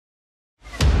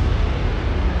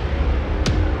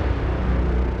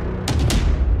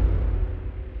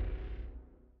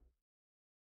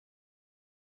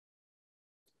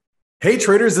Hey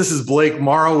traders, this is Blake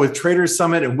Morrow with Traders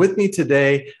Summit, and with me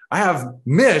today I have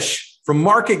Mish from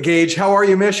Market Gauge. How are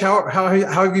you, Mish? How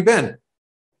have you been?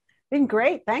 Been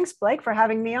great. Thanks, Blake, for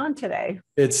having me on today.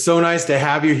 It's so nice to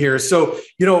have you here. So,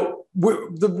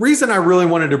 the reason I really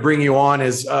wanted to bring you on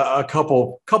is a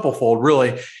couple-fold,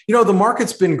 really. The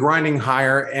market's been grinding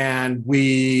higher, and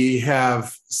we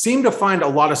have seemed to find a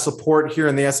lot of support here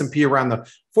in the S&P around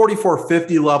the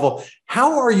 4450 level.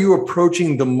 How are you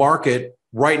approaching the market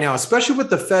right now, especially with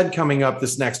the Fed coming up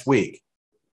this next week?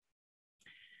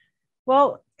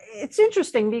 Well, it's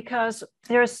interesting because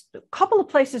there's a couple of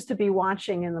places to be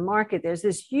watching in the market. There's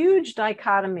this huge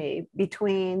dichotomy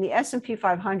between the S&P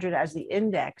 500 as the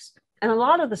index and a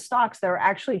lot of the stocks that are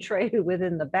actually traded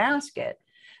within the basket.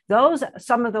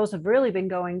 Some of those have really been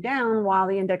going down while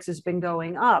the index has been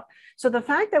going up. So the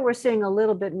fact that we're seeing a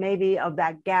little bit maybe of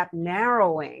that gap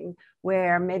narrowing,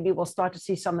 where maybe we'll start to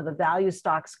see some of the value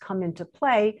stocks come into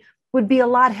play, would be a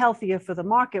lot healthier for the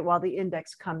market while the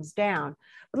index comes down.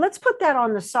 But let's put that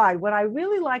on the side. What I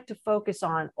really like to focus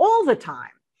on all the time,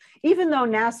 even though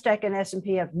NASDAQ and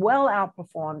S&P have well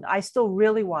outperformed, I still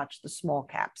really watch the small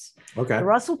caps. Okay. The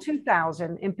Russell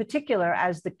 2000 in particular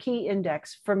as the key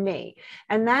index for me.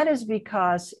 And that is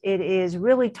because it is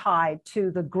really tied to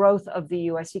the growth of the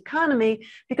US economy,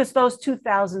 because those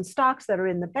 2000 stocks that are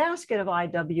in the basket of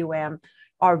IWM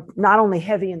are not only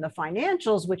heavy in the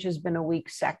financials, which has been a weak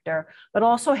sector, but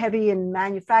also heavy in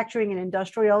manufacturing and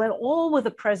industrial, and all with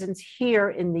a presence here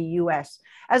in the US,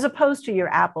 as opposed to your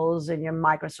Apples and your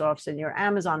Microsofts and your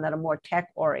Amazon that are more tech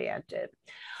oriented.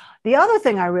 The other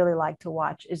thing I really like to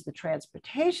watch is the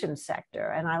transportation sector.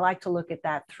 And I like to look at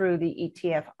that through the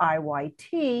ETF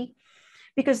IYT,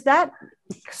 because that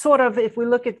sort of, if we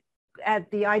look at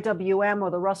the IWM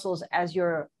or the Russells as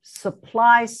your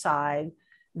supply side,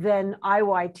 then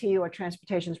IYT or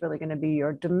transportation is really going to be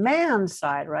your demand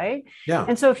side, right? Yeah.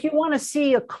 And so if you want to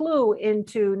see a clue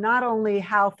into not only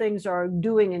how things are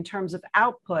doing in terms of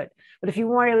output, but if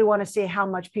you really want to see how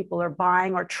much people are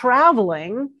buying or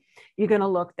traveling, you're going to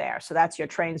look there. So that's your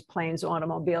trains, planes,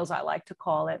 automobiles, I like to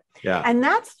call it. Yeah. And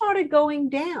that started going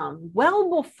down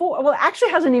well before, well,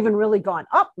 actually hasn't even really gone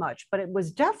up much, but it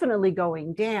was definitely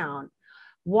going down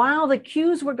while the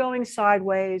Qs were going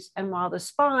sideways and while the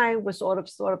SPY was sort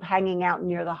of hanging out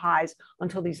near the highs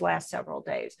until these last several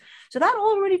days. So that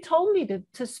already told me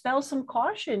to spell some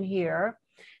caution here,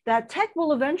 that tech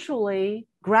will eventually,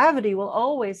 gravity will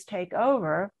always take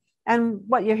over. And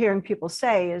what you're hearing people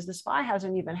say is the SPY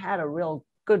hasn't even had a real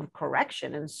good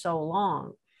correction in so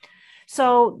long.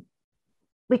 So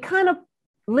we kind of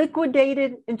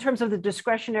liquidated, in terms of the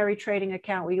discretionary trading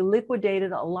account, we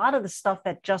liquidated a lot of the stuff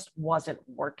that just wasn't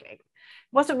working. It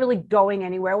wasn't really going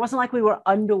anywhere. It wasn't like we were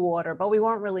underwater, but we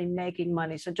weren't really making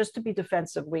money. So just to be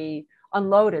defensive, we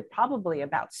unloaded probably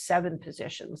about 7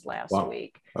 positions last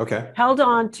week. Okay. Held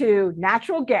on to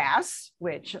natural gas,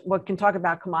 which we can talk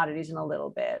about commodities in a little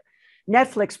bit,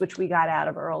 Netflix, which we got out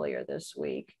of earlier this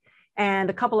week, and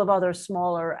a couple of other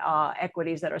smaller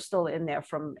equities that are still in there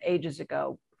from ages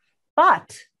ago.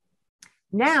 But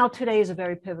now today is a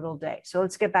very pivotal day. So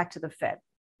let's get back to the Fed.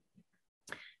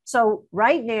 So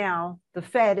right now, the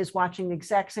Fed is watching the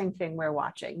exact same thing we're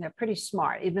watching. They're pretty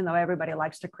smart, even though everybody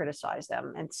likes to criticize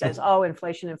them and says, oh,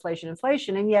 inflation, inflation,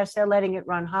 inflation. And yes, they're letting it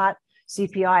run hot.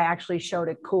 CPI actually showed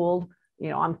it cooled.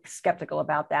 I'm skeptical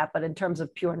about that. But in terms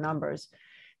of pure numbers,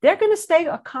 they're going to stay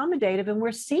accommodative. And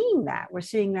we're seeing that. We're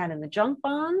seeing that in the junk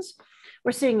bonds.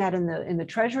 We're seeing that in the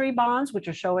treasury bonds, which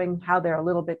are showing how they're a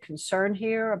little bit concerned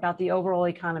here about the overall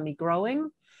economy growing.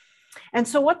 And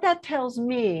so what that tells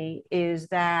me is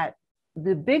that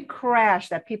the big crash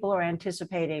that people are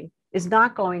anticipating is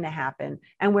not going to happen,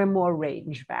 and we're more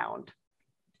range bound.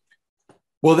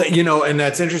 Well, and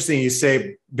that's interesting you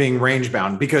say being range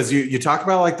bound, because you talk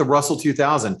about like the Russell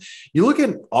 2000. You look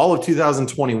at all of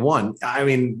 2021, I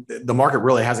mean, the market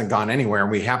really hasn't gone anywhere,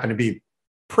 and we happen to be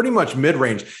pretty much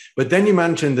mid-range. But then you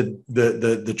mentioned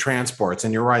the transports,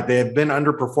 and you're right, they have been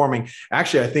underperforming.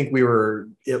 Actually, I think we were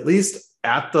at least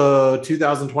at the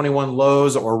 2021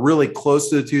 lows or really close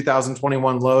to the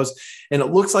 2021 lows. And it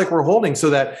looks like we're holding. So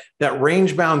that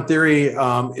range bound theory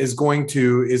is going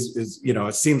to,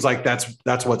 it seems like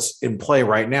that's what's in play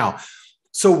right now.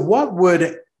 So what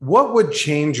would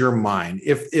change your mind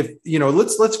if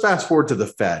let's fast forward to the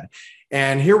Fed,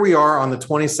 and here we are on the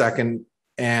 22nd,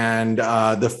 and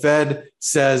the Fed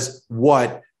says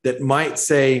what that might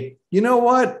say, you know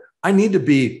what, I need to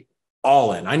be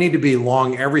all in. I need to be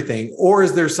long everything. Or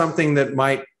is there something that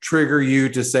might trigger you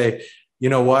to say, you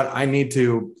know what, I need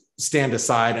to stand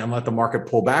aside and let the market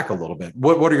pull back a little bit?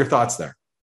 What are your thoughts there?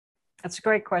 That's a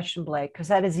great question, Blake, because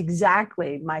that is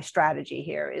exactly my strategy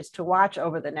here, is to watch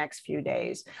over the next few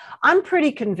days. I'm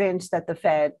pretty convinced that the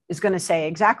Fed is going to say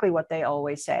exactly what they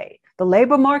always say. The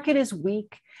labor market is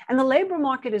weak, and the labor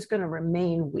market is going to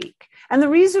remain weak. And the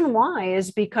reason why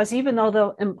is because even though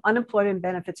the unemployment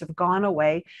benefits have gone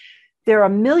away, there are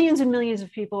millions and millions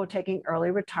of people who are taking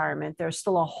early retirement. There's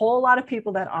still a whole lot of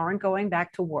people that aren't going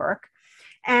back to work.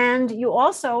 And you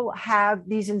also have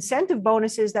these incentive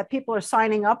bonuses that people are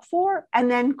signing up for and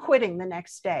then quitting the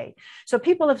next day. So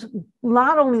people have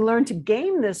not only learned to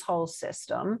game this whole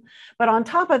system, but on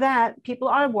top of that, people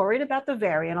are worried about the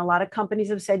variant. A lot of companies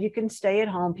have said you can stay at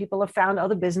home. People have found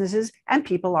other businesses and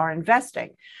people are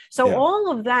investing. So all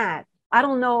of that, I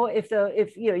don't know if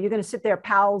you're going to sit there,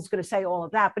 Powell's going to say all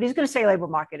of that, but he's going to say labor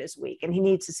market is weak and he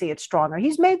needs to see it stronger.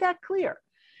 He's made that clear.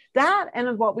 That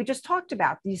and what we just talked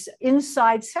about, these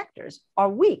inside sectors are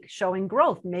weak, showing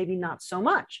growth, maybe not so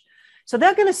much. So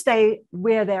they're going to stay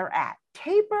where they're at.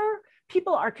 Taper,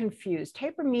 people are confused.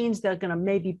 Taper means they're going to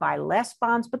maybe buy less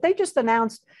bonds, but they just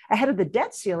announced ahead of the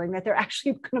debt ceiling that they're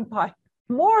actually going to buy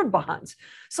more bonds.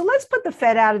 So let's put the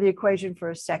Fed out of the equation for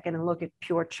a second and look at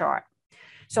pure chart.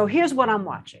 So here's what I'm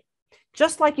watching.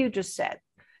 Just like you just said,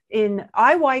 in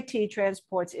IYT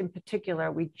transports in particular,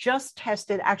 we just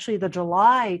tested actually the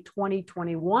July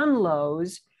 2021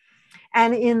 lows.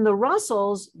 And in the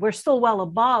Russells, we're still well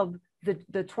above the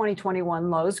 2021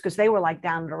 lows because they were like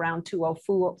down at around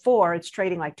 204. It's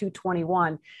trading like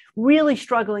 221, really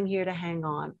struggling here to hang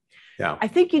on. Yeah. I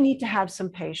think you need to have some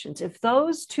patience. If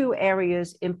those two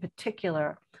areas in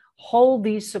particular hold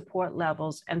these support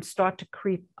levels and start to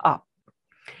creep up,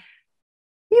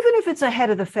 even if it's ahead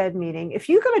of the Fed meeting, if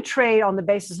you're going to trade on the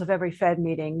basis of every Fed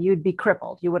meeting, you'd be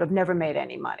crippled. You would have never made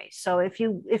any money. So if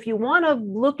you want to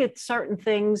look at certain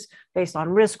things based on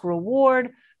risk reward,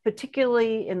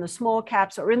 particularly in the small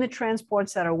caps or in the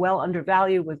transports that are well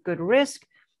undervalued with good risk,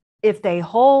 if they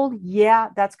hold, yeah,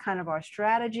 that's kind of our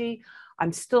strategy.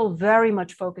 I'm still very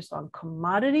much focused on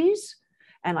commodities,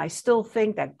 and I still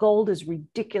think that gold is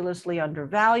ridiculously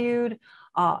undervalued.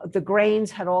 The grains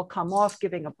had all come off,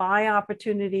 giving a buy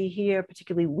opportunity here,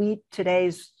 particularly wheat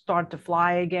today's starting to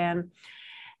fly again.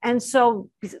 And so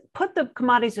put the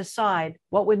commodities aside,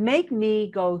 what would make me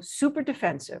go super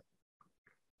defensive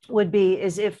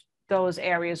is if those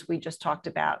areas we just talked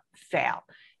about fail.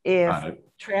 If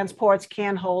transports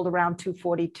can hold around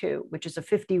 242, which is a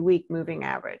 50-week moving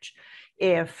average.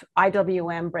 If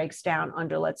IWM breaks down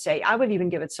under, let's say, I would even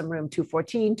give it some room,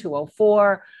 214,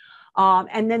 204.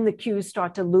 And then the Qs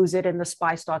start to lose it and the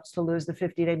SPY starts to lose the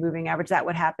 50-day moving average. That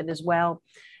would happen as well.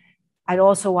 I'd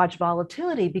also watch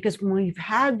volatility because when we've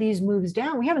had these moves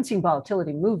down, we haven't seen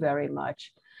volatility move very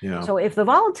much. Yeah. So if the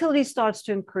volatility starts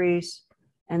to increase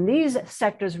and these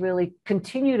sectors really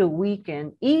continue to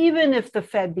weaken, even if the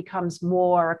Fed becomes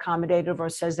more accommodative or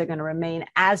says they're going to remain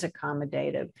as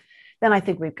accommodative, then I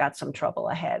think we've got some trouble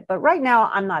ahead. But right now,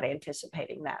 I'm not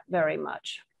anticipating that very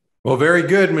much. Well, very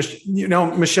good.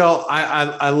 Michele,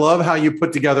 I love how you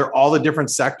put together all the different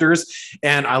sectors,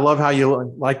 and I love how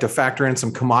you like to factor in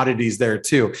some commodities there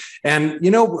too. And,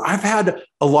 I've had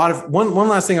a lot of one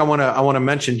last thing I want to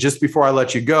mention just before I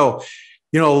let you go.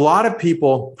 A lot of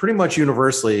people pretty much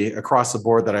universally across the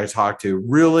board that I talk to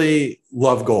really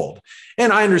love gold.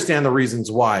 And I understand the reasons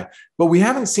why, but we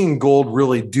haven't seen gold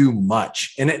really do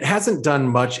much. And it hasn't done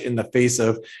much in the face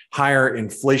of higher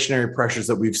inflationary pressures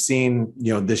that we've seen,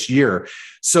 this year.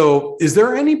 So is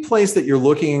there any place that you're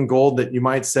looking in gold that you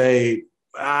might say,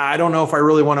 I don't know if I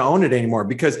really want to own it anymore?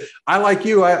 Because I, like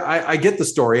you, I get the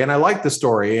story and I like the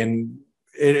story and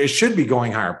it should be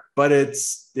going higher, but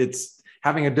it's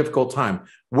having a difficult time.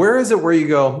 Where is it where you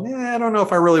go, I don't know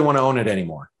if I really want to own it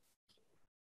anymore?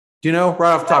 Do you know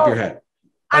right off the top of your head?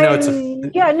 I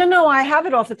know I have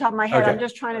it off the top of my head. Okay. I'm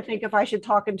just trying to think if I should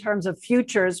talk in terms of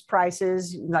futures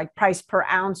prices, like price per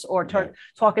ounce, or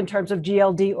talk in terms of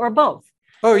GLD, or both.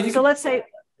 Let's say,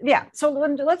 so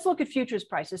let's look at futures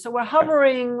prices. So we're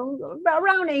hovering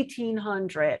around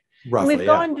 1,800. Roughly, we've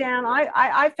gone down.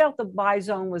 I felt the buy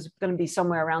zone was going to be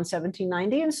somewhere around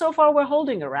 1790. And so far we're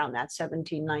holding around that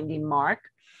 1790 mark.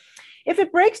 If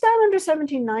it breaks down under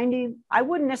 1790, I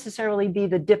wouldn't necessarily be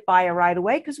the dip buyer right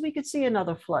away because we could see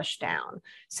another flush down.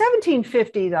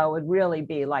 1750 though would really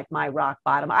be like my rock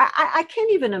bottom. I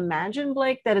can't even imagine,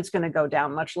 Blake, that it's going to go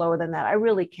down much lower than that. I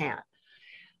really can't.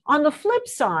 On the flip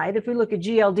side, if we look at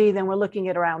GLD, then we're looking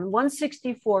at around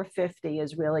 164.50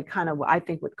 is really kind of, I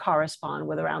think, would correspond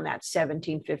with around that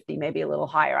 1750, maybe a little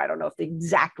higher. I don't know if the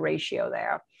exact ratio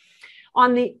there.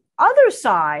 On the other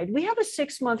side, we have a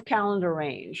 6-month calendar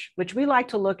range, which we like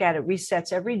to look at. It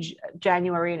resets every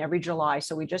January and every July.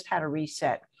 So we just had a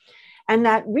reset. And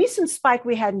that recent spike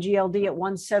we had in GLD at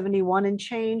 171 and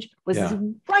change was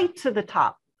right to the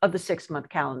top of the 6-month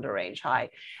calendar range high.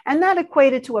 And that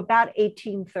equated to about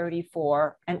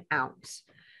 1834 an ounce.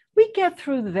 We get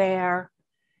through there,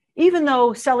 even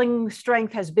though selling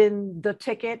strength has been the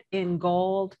ticket in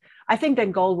gold, I think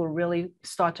then gold will really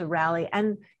start to rally.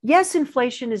 And yes,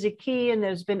 inflation is a key, and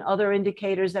there's been other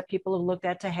indicators that people have looked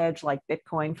at to hedge, like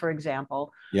Bitcoin, for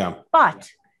example. Yeah. But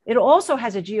it also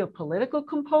has a geopolitical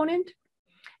component.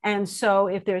 And so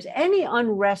if there's any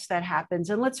unrest that happens,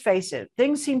 and let's face it,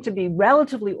 things seem to be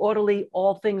relatively orderly,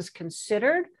 all things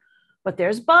considered, but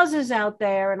there's buzzes out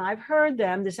there, and I've heard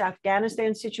them. This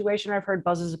Afghanistan situation, I've heard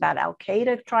buzzes about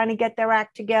Al-Qaeda trying to get their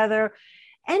act together.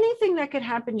 Anything that could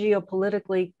happen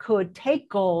geopolitically could take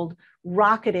gold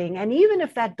rocketing. And even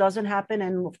if that doesn't happen,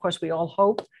 and of course we all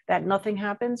hope that nothing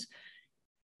happens,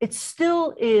 it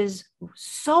still is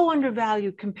so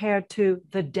undervalued compared to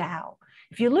the Dow.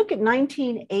 If you look at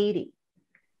 1980,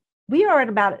 we are at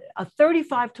about a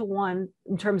 35-to-1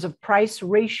 in terms of price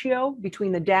ratio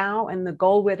between the Dow and the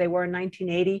gold, where they were in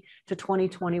 1980 to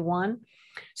 2021.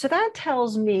 So that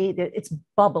tells me that it's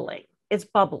bubbling. It's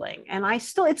bubbling. And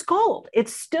it's gold.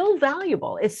 It's still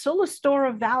valuable. It's still a store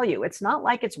of value. It's not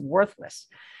like it's worthless.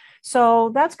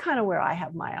 So that's kind of where I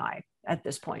have my eye at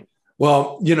this point.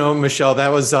 Well, Michele, that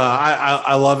was,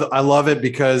 I love it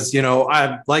because,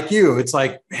 I like you, it's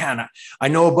like, man, I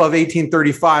know above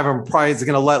 1835, I'm probably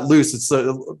going to let loose. It's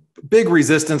a big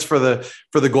resistance for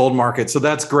the gold market. So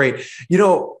that's great.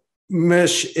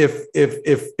 Mish,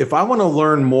 if I want to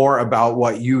learn more about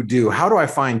what you do, how do I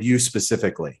find you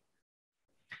specifically?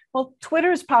 Well,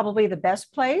 Twitter is probably the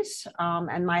best place.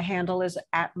 And my handle is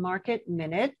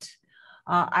 @MarketMinute.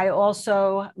 I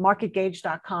also,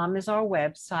 marketgauge.com is our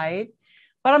website,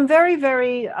 but I'm very,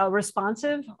 very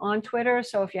responsive on Twitter.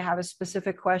 So if you have a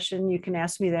specific question, you can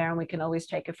ask me there and we can always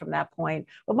take it from that point.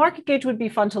 But Market Gauge would be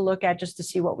fun to look at just to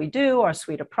see what we do, our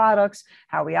suite of products,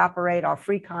 how we operate, our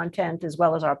free content, as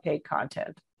well as our paid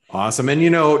content. Awesome. And,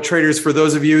 traders, for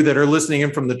those of you that are listening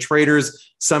in from the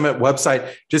Traders Summit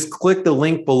website, just click the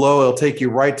link below. It'll take you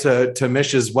right to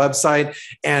Mish's website.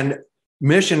 And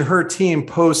Mish and her team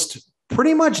post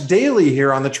pretty much daily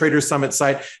here on the Traders Summit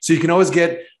site. So you can always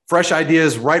get fresh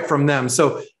ideas right from them.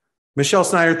 So Michele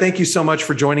Schneider, thank you so much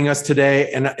for joining us today.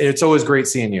 And it's always great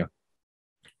seeing you.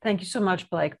 Thank you so much,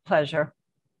 Blake. Pleasure.